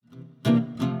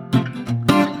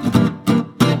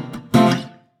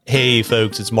Hey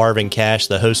folks, it's Marvin Cash,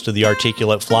 the host of the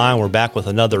Articulate Fly, and we're back with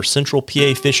another Central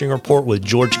PA fishing report with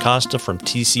George Costa from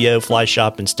TCO Fly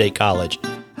Shop in State College.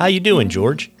 How you doing,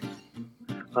 George?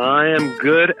 I am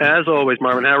good as always,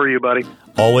 Marvin. How are you, buddy?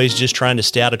 Always just trying to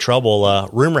stay out of trouble.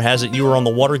 Rumor has it you were on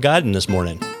the water guiding this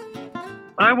morning.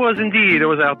 I was indeed. I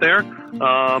was out there,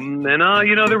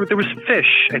 there was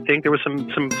fish. I think there was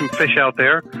some fish out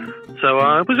there. So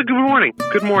it was a good morning.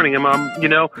 Good morning.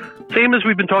 Same as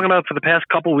we've been talking about for the past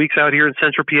couple weeks out here in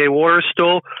Central PA waters,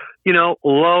 still,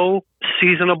 low,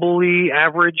 seasonably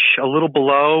average, a little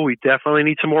below. We definitely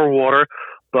need some more water.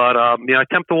 But, I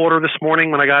temped the water this morning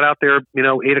when I got out there,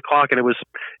 8 o'clock, and it was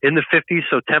in the 50s.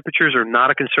 So temperatures are not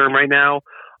a concern right now.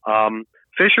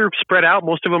 Fish are spread out.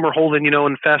 Most of them are holding,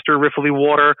 in faster, riffly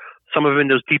water. Some of them in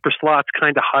those deeper slots,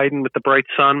 kind of hiding with the bright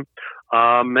sun.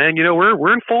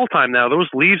 We're in fall time now. Those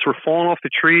leaves were falling off the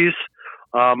trees,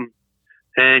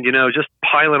 just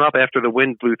piling up after the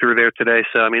wind blew through there today.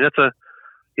 So, that's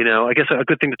I guess a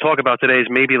good thing to talk about today is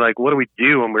maybe like, what do we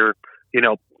do when we're,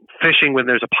 fishing when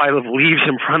there's a pile of leaves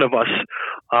in front of us?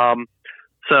 I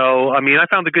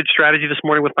found a good strategy this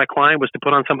morning with my client was to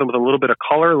put on something with a little bit of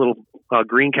color, a little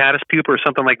green caddis pupa or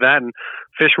something like that. And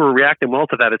fish were reacting well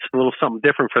to that. It's a little something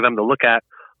different for them to look at.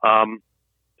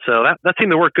 So that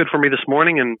seemed to work good for me this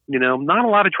morning. And, not a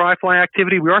lot of dry fly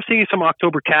activity. We are seeing some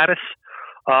October caddis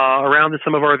around in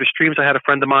some of our other streams. I had a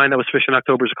friend of mine that was fishing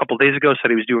Octobers a couple of days ago, said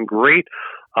he was doing great.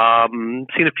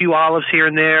 Seen a few olives here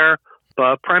and there,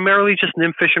 but primarily just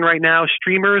nymph fishing right now.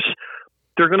 Streamers,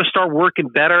 they're going to start working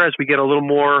better as we get a little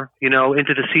more,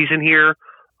 into the season here.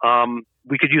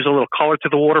 We could use a little color to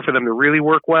the water for them to really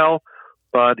work well.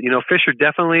 But, fish are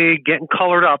definitely getting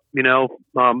colored up.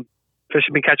 Fish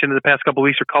have been catching in the past couple of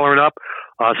weeks are coloring up.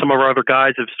 Some of our other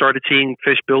guys have started seeing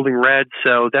fish building red.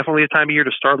 So definitely a time of year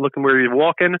to start looking where you're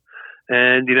walking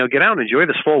and, get out and enjoy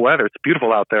this fall weather. It's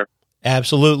beautiful out there.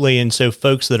 Absolutely. And so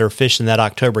folks that are fishing that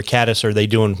October caddis, are they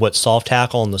doing soft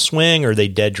tackle on the swing, or are they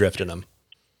dead drifting them?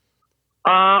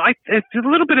 It's a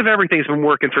little bit of everything's been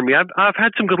working for me. I've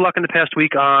had some good luck in the past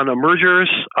week on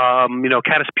emergers,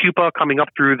 caddis pupa coming up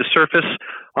through the surface.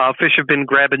 Fish have been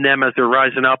grabbing them as they're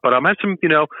rising up, but I've had some,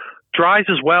 dries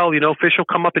as well. Fish will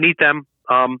come up and eat them.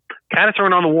 Caddis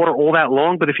aren't on the water all that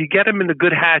long, but if you get them in the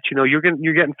good hatch, you're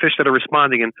getting fish that are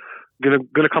responding and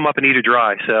gonna come up and eat a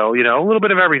dry. So, a little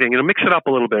bit of everything, mix it up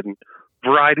a little bit. And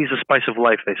variety's the spice of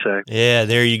life, they say. Yeah,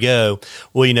 there you go.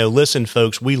 Well, listen,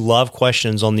 folks, we love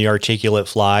questions on the Articulate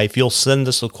Fly. If you'll send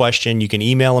us a question, you can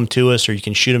email them to us or you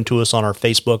can shoot them to us on our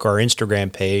Facebook or our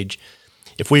Instagram page.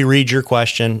 If we read your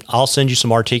question, I'll send you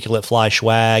some Articulate Fly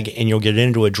swag and you'll get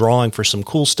into a drawing for some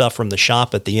cool stuff from the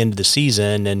shop at the end of the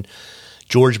season. And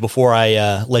George, before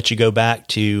I let you go back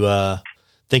to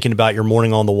thinking about your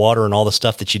morning on the water and all the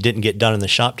stuff that you didn't get done in the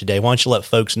shop today, why don't you let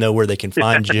folks know where they can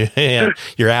find you and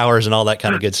your hours and all that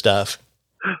kind of good stuff?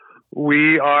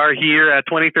 We are here at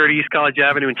 2030 East College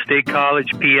Avenue in State College,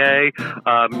 PA.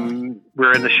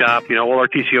 We're in the shop. All our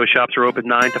TCO shops are open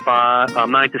 9 to 5,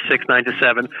 9 to 6, 9 to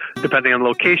 7, depending on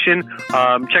location.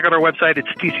 Check out our website. It's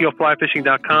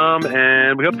tcoflyfishing.com,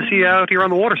 and we hope to see you out here on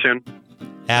the water soon.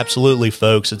 Absolutely,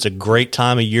 folks. It's a great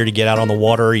time of year to get out on the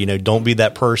water. Don't be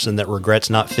that person that regrets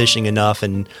not fishing enough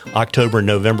in October and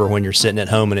November when you're sitting at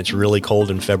home and it's really cold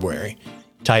in February.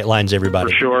 Tight lines,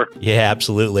 everybody. For sure. Yeah,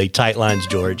 absolutely. Tight lines,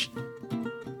 George.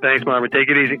 Thanks, Marvin. Take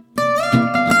it easy.